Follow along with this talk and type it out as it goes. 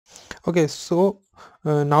Okay, so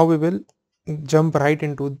now we will jump right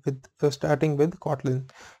into with starting with Kotlin.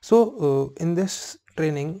 So in this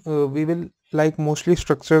training, we will like mostly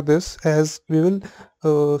structure this as we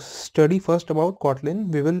will study first about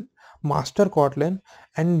Kotlin. We will master Kotlin,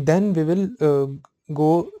 and then we will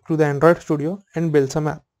go to the Android Studio and build some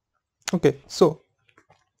app. Okay, so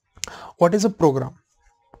what is a program?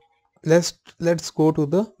 Let's go to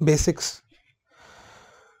the basics.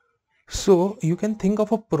 So you can think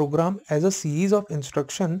of a program as a series of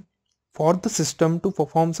instruction for the system to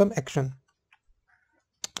perform some action.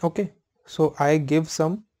 Okay, so I give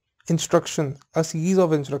some instruction, a series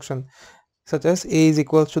of instruction such as a is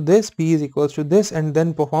equals to this, b is equals to this, and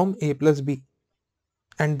then perform a plus b,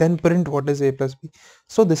 and then print what is a plus b.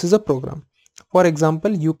 So this is a program. For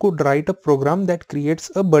example, you could write a program that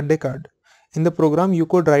creates a birthday card. In the program, you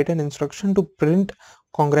could write an instruction to print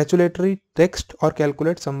congratulatory text or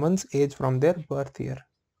calculate someone's age from their birth year.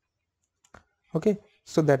 Okay,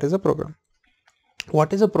 so that is a program.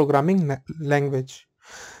 What is a programming language?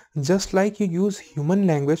 Just like you use human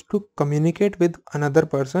language to communicate with another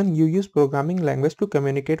person, you use programming language to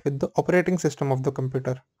communicate with the operating system of the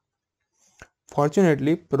computer.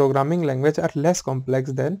 Fortunately, programming languages are less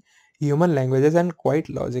complex than human languages and quite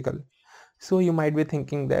logical. So you might be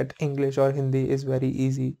thinking that English or Hindi is very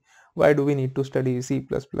easy. Why do we need to study C++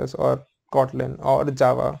 or Kotlin or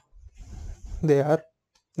Java? They are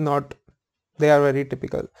not, they are very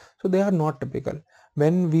typical. So they are not typical.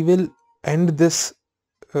 When we will end this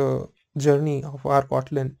journey of our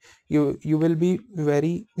Kotlin, you will be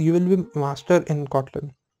master in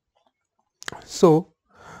Kotlin. So,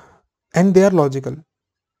 and they are logical.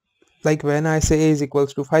 Like when I say a is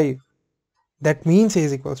equals to 5, that means a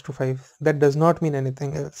is equals to 5. That does not mean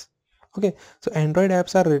anything else. Okay, so Android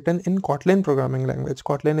apps are written in Kotlin programming language.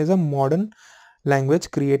 Kotlin is a modern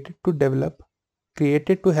language created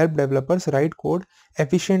to help developers write code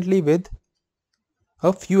efficiently with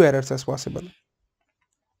a few errors as possible.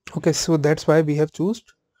 Okay, so that's why we have chosen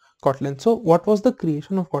Kotlin. So what was the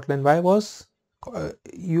creation of Kotlin? Why was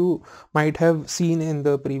you might have seen in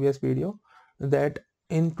the previous video that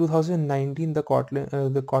in 2019 the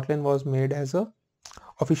Kotlin was made as a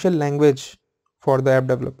official language for the app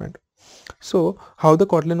development. So how the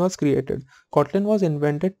Kotlin was created? Kotlin was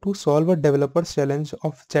invented to solve a developer's challenge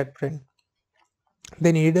of JetBrains.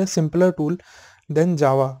 They needed a simpler tool than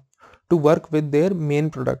Java to work with their main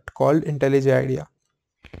product called IntelliJ IDEA,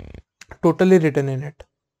 totally written in it.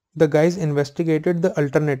 The guys investigated the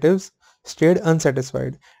alternatives, stayed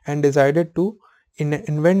unsatisfied, and decided to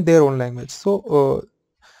invent their own language. So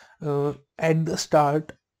at the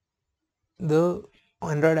start, the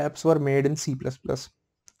Android apps were made in C++,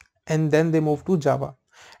 and then they moved to Java,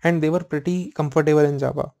 and they were pretty comfortable in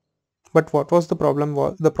Java. But what was the problem?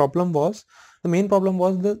 The main problem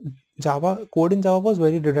was the Java code in Java was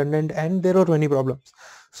very redundant, and there were many problems.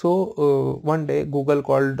 So one day Google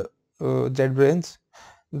called JetBrains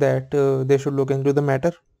that they should look into the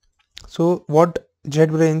matter. So what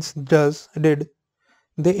JetBrains did,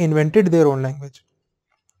 they invented their own language.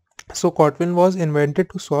 So Kotlin was invented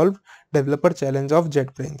to solve developer challenge of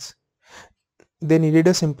JetBrains. They needed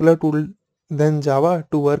a simpler tool than Java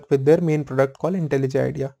to work with their main product called IntelliJ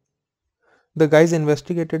IDEA. The guys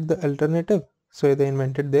investigated the alternative, so they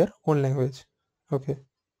invented their own language. Okay.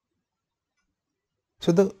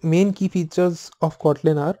 So the main key features of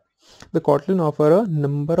Kotlin are the Kotlin offer a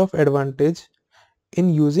number of advantages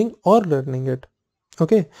in using or learning it.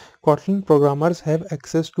 Okay, Kotlin programmers have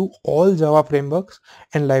access to all Java frameworks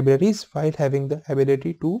and libraries while having the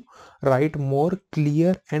ability to write more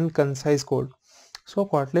clear and concise code. So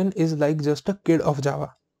Kotlin is like just a kid of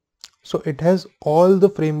Java. So it has all the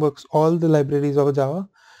frameworks, all the libraries of Java,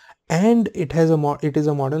 and it is a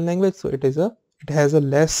modern language, so it has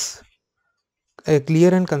a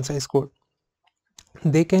clear and concise code.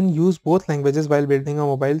 They can use both languages while building a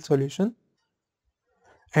mobile solution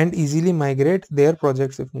and easily migrate their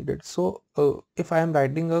projects if needed. So if I am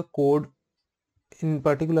writing a code in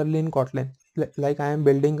particularly in Kotlin, like I am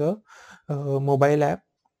building a mobile app,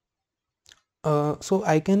 so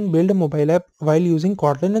I can build a mobile app while using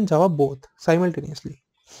Kotlin and Java both simultaneously.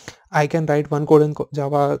 I can write one code in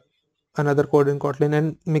Java, another code in Kotlin,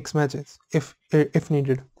 and mix matches if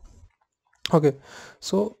needed. Okay,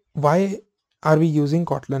 so why are we using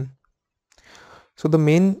Kotlin? So the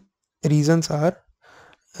main reasons are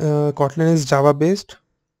Kotlin is Java based.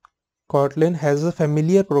 Kotlin has a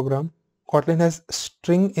familiar program. Kotlin has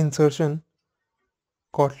string insertion.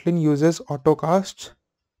 Kotlin uses autocast.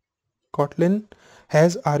 Kotlin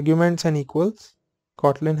has arguments and equals.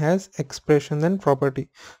 Kotlin has expression and property.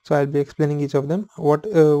 So I'll be explaining each of them.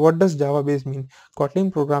 What does Java base mean?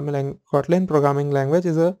 Kotlin programming language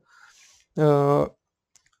uh,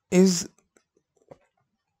 is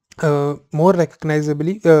more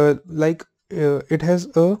recognizably it has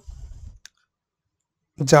a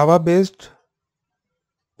Java based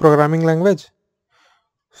programming language,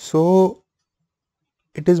 so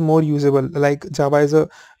it is more usable. Like Java is a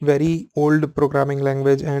very old programming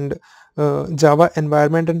language, and Java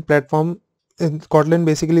environment and platform, Kotlin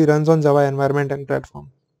basically runs on Java environment and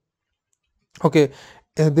platform. Okay,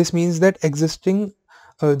 this means that existing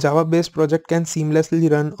Java based project can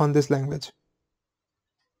seamlessly run on this language.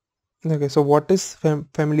 Okay, so what is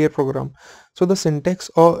familiar program? So the syntax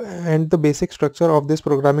and the basic structure of this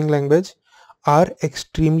programming language are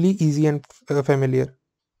extremely easy and familiar.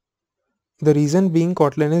 The reason being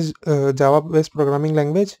Kotlin is Java based programming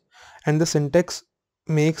language, and the syntax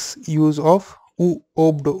makes use of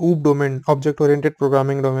OOP domain, object oriented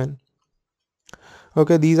programming domain.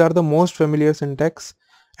 Okay, these are the most familiar syntax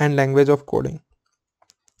and language of coding.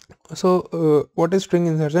 So what is string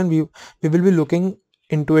insertion? We will be looking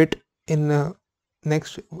into it in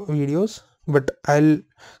next videos, but I'll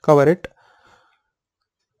cover it.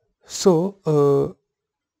 So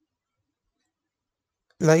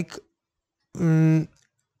like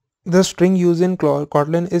the string used in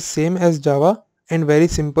Kotlin is same as Java, and very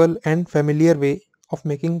simple and familiar way of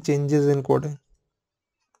making changes in coding.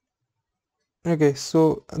 Okay,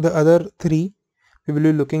 so the other three we will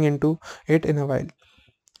be looking into it in a while,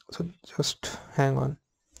 so just hang on.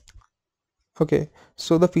 Okay,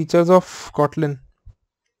 so the features of Kotlin.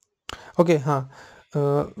 Okay,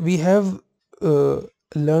 we have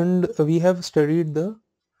we have studied the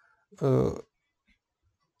uh,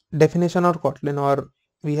 definition of Kotlin, or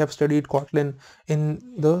we have studied Kotlin in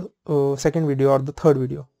the second video or the third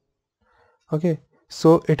video. Okay,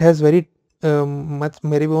 so it has very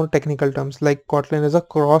very more technical terms. Like Kotlin is a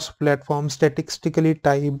cross-platform, statistically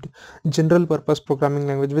typed, general-purpose programming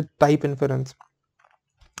language with type inference.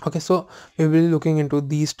 Okay, so we will be looking into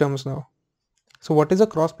these terms now. So what is a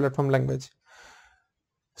cross-platform language?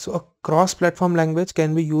 So a cross-platform language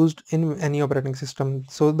can be used in any operating system.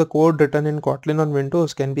 So the code written in Kotlin on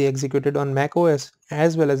Windows can be executed on Mac OS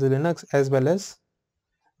as well as Linux, as well as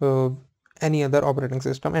uh, any other operating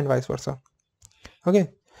system, and vice versa. Okay,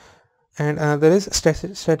 and there is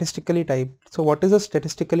statistically typed. So what is a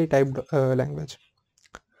statistically typed language?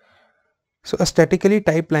 So a statically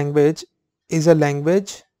typed language is a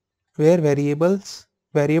language where variable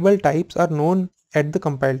types are known at the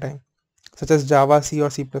compile time, such as Java, C, or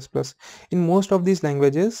C++. In most of these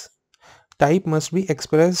languages, type must be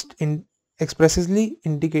expressly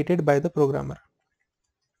indicated by the programmer.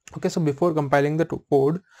 Okay, so before compiling the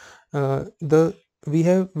code,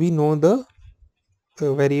 we know the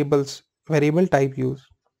variable type use.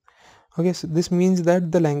 Okay, so this means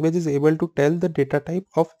that the language is able to tell the data type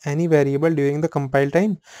of any variable during the compile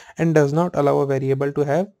time, and does not allow a variable to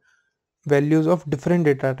have values of different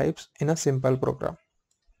data types in a simple program.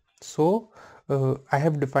 So I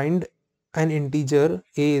have defined an integer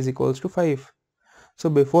a is equals to 5.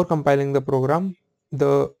 So before compiling the program,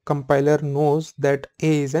 the compiler knows that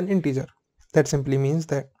a is an integer. That simply means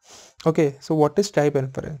that. Okay, so what is type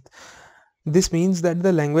inference? This means that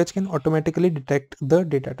the language can automatically detect the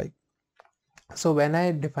data type. So when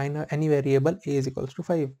I define any variable a is equals to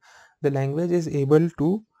 5, the language is able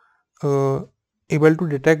to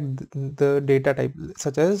detect the data type,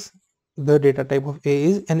 such as the data type of a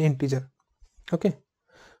is an integer. Okay,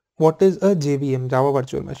 what is a JVM, Java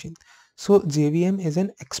Virtual Machine? So JVM is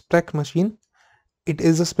an abstract machine. It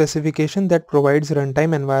is a specification that provides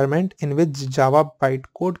runtime environment in which Java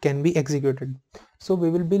bytecode can be executed. So we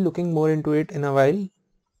will be looking more into it in a while,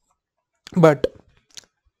 but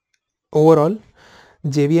overall,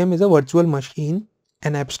 JVM is a virtual machine,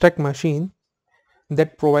 an abstract machine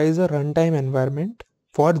that provides a runtime environment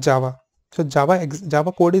for Java. So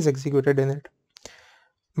Java code is executed in it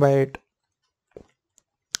by it,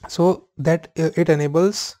 so that it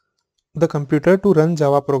enables the computer to run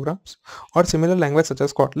Java programs or similar language such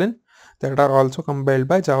as Kotlin that are also compiled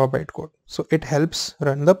by Java bytecode. So it helps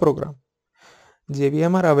run the program.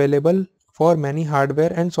 JVM are available for many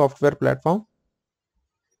hardware and software platform.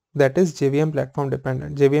 That is JVM platform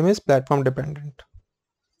dependent. JVM is platform dependent.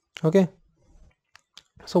 Okay.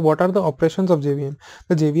 So what are the operations of JVM?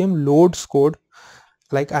 The JVM loads code.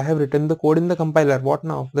 Like I have written the code in the compiler. What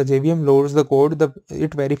now? The JVM loads the code,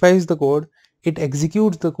 it verifies the code, it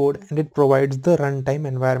executes the code, and it provides the runtime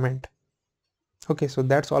environment. Okay, so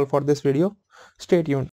that's all for this video. Stay tuned.